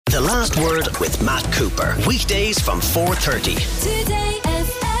The Last Word with Matt Cooper. Weekdays from 4:30. Today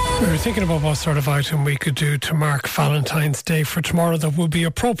FM. We were thinking about what sort of item we could do to mark Valentine's Day for tomorrow that would be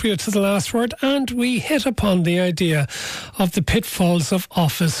appropriate to The Last Word, and we hit upon the idea of the pitfalls of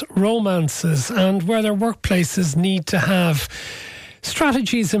office romances and whether workplaces need to have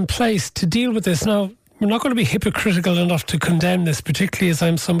strategies in place to deal with this. Now, we're not going to be hypocritical enough to condemn this, particularly as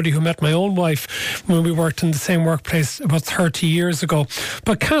I'm somebody who met my own wife when we worked in the same workplace about 30 years ago.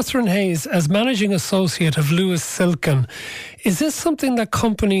 But Catherine Hayes, as managing associate of Lewis Silkin, is this something that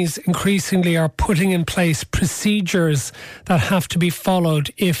companies increasingly are putting in place, procedures that have to be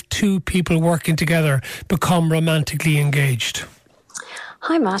followed if two people working together become romantically engaged?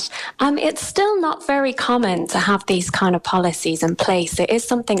 Hi, Matt. It's still not very common to have these kind of policies in place. It is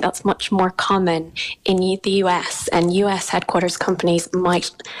something that's much more common in the US, and US headquarters companies might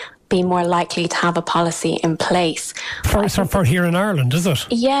be more likely to have a policy in place. For here in Ireland, is it?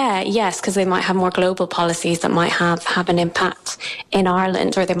 Yes, because they might have more global policies that might have an impact in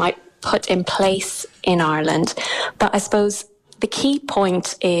Ireland, or they might put in place in Ireland. But I suppose the key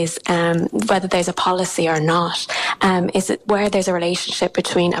point is whether there's a policy or not. Is it where there's a relationship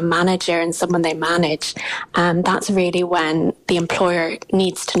between a manager and someone they manage? That's really when the employer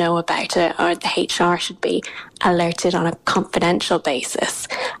needs to know about it, or the HR should be alerted on a confidential basis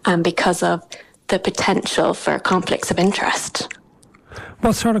because of the potential for conflicts of interest.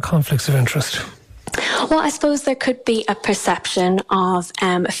 What sort of conflicts of interest? Well, I suppose there could be a perception of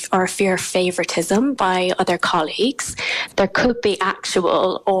or fear of favouritism by other colleagues. There could be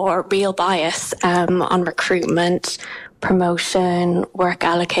actual or real bias on recruitment, promotion, work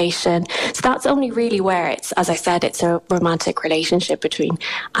allocation. So that's only really where it's, as I said, it's a romantic relationship between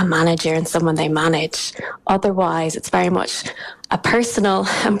a manager and someone they manage. Otherwise, it's very much a personal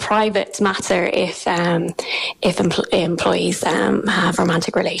and private matter if employees have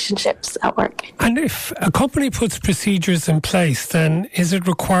romantic relationships at work. And if a company puts procedures in place, then is it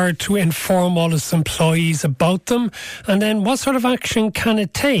required to inform all its employees about them? And then what sort of action can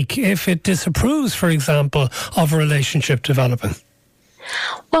it take if it disapproves, for example, of a relationship developing?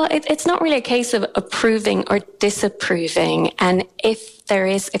 Well, it's not really a case of approving or disapproving. And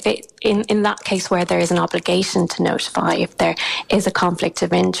in that case where there is an obligation to notify, if there is a conflict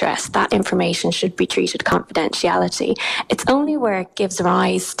of interest, that information should be treated confidentiality. It's only where it gives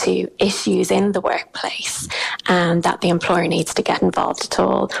rise to issues in the workplace that the employer needs to get involved at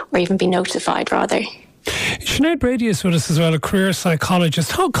all, or even be notified rather. Sinead Brady is with us as well, a career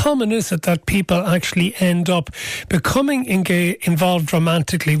psychologist. How common is it that people actually end up becoming involved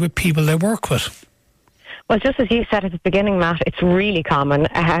romantically with people they work with? Well, just as you said at the beginning, Matt, it's really common.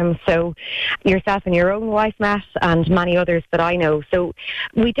 So yourself and your own wife, Matt, and many others that I know. So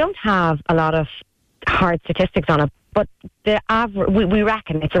we don't have a lot of hard statistics on it, but the average, we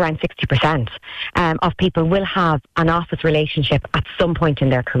reckon it's around 60% of people will have an office relationship at some point in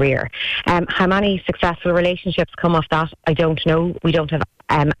their career. How many successful relationships come off that, I don't know. We don't have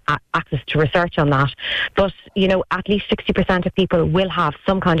access to research on that. But, at least 60% of people will have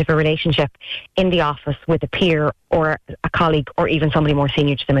some kind of a relationship in the office with a peer or a colleague or even somebody more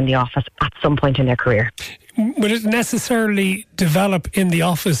senior to them in the office at some point in their career. Would it necessarily develop in the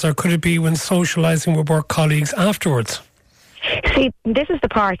office, or could it be when socialising with work colleagues afterwards? See, this is the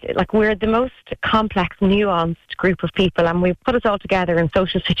part, we're the most complex, nuanced group of people, and we put us all together in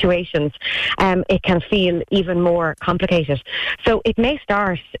social situations. It can feel even more complicated. So it may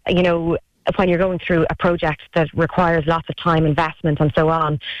start, when you're going through a project that requires lots of time, investment and so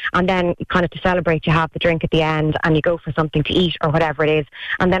on, and then kind of to celebrate you have the drink at the end and you go for something to eat or whatever it is,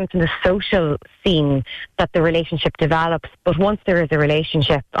 and then it's in the social scene that the relationship develops. But once there is a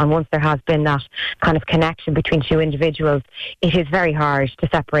relationship and once there has been that kind of connection between two individuals, it is very hard to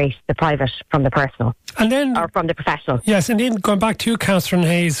separate the private from the personal. And then, or from the professional. Yes, and then going back to you, Catherine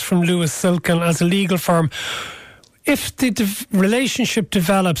Hayes from Lewis Silkin, as a legal firm, if the relationship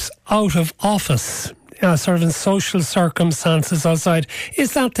develops out of office, sort of in social circumstances outside,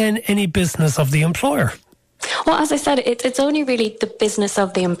 is that then any business of the employer? Well, as I said, it's only really the business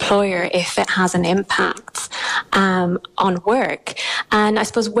of the employer if it has an impact on work. And I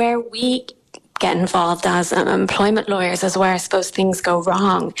suppose where we get involved as employment lawyers is where I suppose things go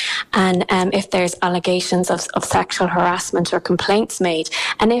wrong. And if there's allegations of sexual harassment or complaints made,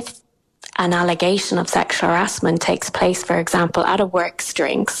 and if an allegation of sexual harassment takes place, for example, at a works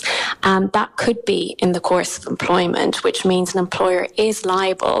drinks, that could be in the course of employment, which means an employer is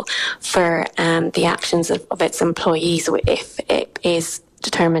liable for the actions of its employees if it is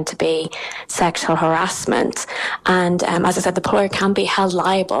determined to be sexual harassment. And as I said, the employer can be held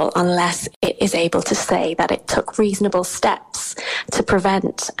liable unless it is able to say that it took reasonable steps to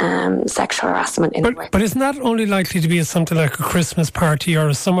prevent sexual harassment in the work. But isn't that only likely to be something like a Christmas party or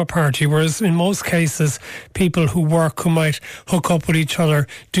a summer party, whereas in most cases people who work, who might hook up with each other,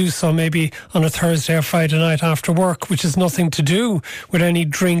 do so maybe on a Thursday or Friday night after work, which has nothing to do with any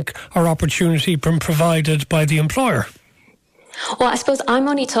drink or opportunity being provided by the employer? Well, I suppose I'm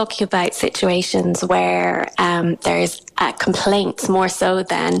only talking about situations where there's complaints more so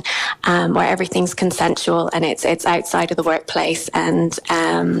than where everything's consensual and it's outside of the workplace and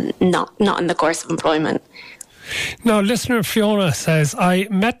not in the course of employment. Now, listener Fiona says, I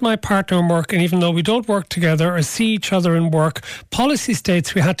met my partner in work, and even though we don't work together or see each other in work, policy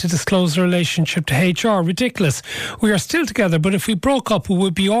states we had to disclose the relationship to HR. Ridiculous. We are still together, but if we broke up, it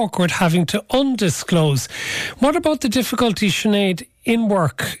would be awkward having to undisclose. What about the difficulty, Sinead, in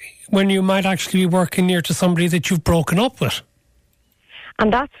work when you might actually be working near to somebody that you've broken up with?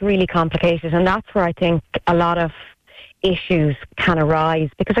 And that's really complicated, and that's where I think a lot of issues can arise,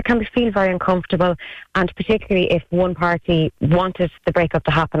 because it can feel very uncomfortable, and particularly if one party wanted the breakup to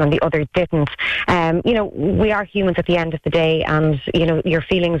happen and the other didn't. We are humans at the end of the day, and your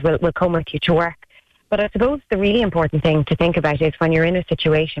feelings will come with you to work. But I suppose the really important thing to think about is when you're in a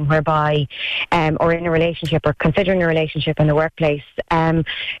situation whereby, or in a relationship, or considering a relationship in the workplace,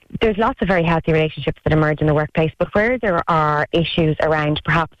 there's lots of very healthy relationships that emerge in the workplace, but where there are issues around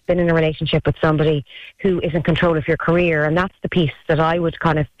perhaps being in a relationship with somebody who is in control of your career, and that's the piece that I would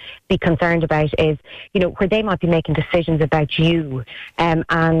kind of be concerned about, is, where they might be making decisions about you.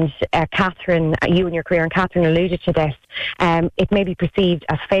 And Catherine, you and your career, and Catherine alluded to this, it may be perceived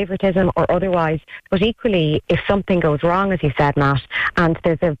as favouritism or otherwise, but equally, if something goes wrong, as you said, Matt, and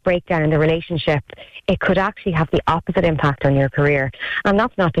there's a breakdown in the relationship, it could actually have the opposite impact on your career. And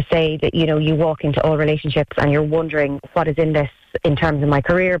that's not to say that, you walk into all relationships and you're wondering what is in this in terms of my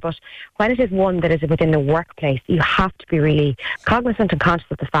career, but when it is one that is within the workplace, you have to be really cognizant and conscious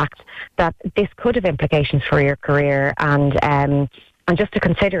of the fact that this could have implications for your career, and just to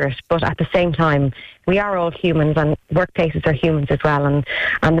consider it. But at the same time, we are all humans, and workplaces are humans as well, and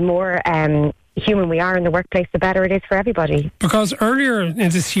the more human we are in the workplace, the better it is for everybody. Because earlier in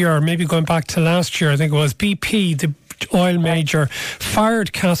this year, maybe going back to last year, I think it was BP, the oil major,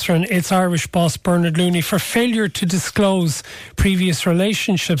 fired Catherine, its Irish boss Bernard Looney, for failure to disclose previous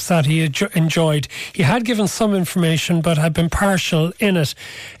relationships that he had enjoyed. He had given some information but had been partial in it.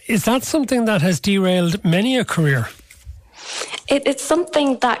 Is that something that has derailed many a career? It's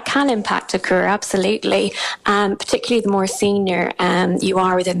something that can impact a career, absolutely, particularly the more senior you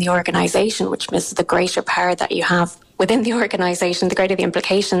are within the organisation, which means the greater power that you have within the organisation, the greater the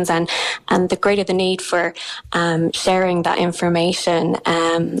implications and the greater the need for sharing that information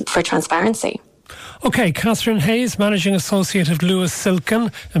for transparency. OK, Catherine Hayes, Managing Associate of Lewis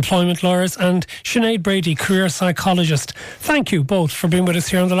Silkin, Employment Lawyers, and Sinead Brady, Career Psychologist. Thank you both for being with us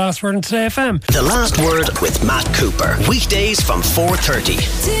here on The Last Word on Today FM. The Last Word with Matt Cooper. Weekdays from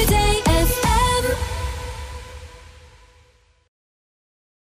 4:30.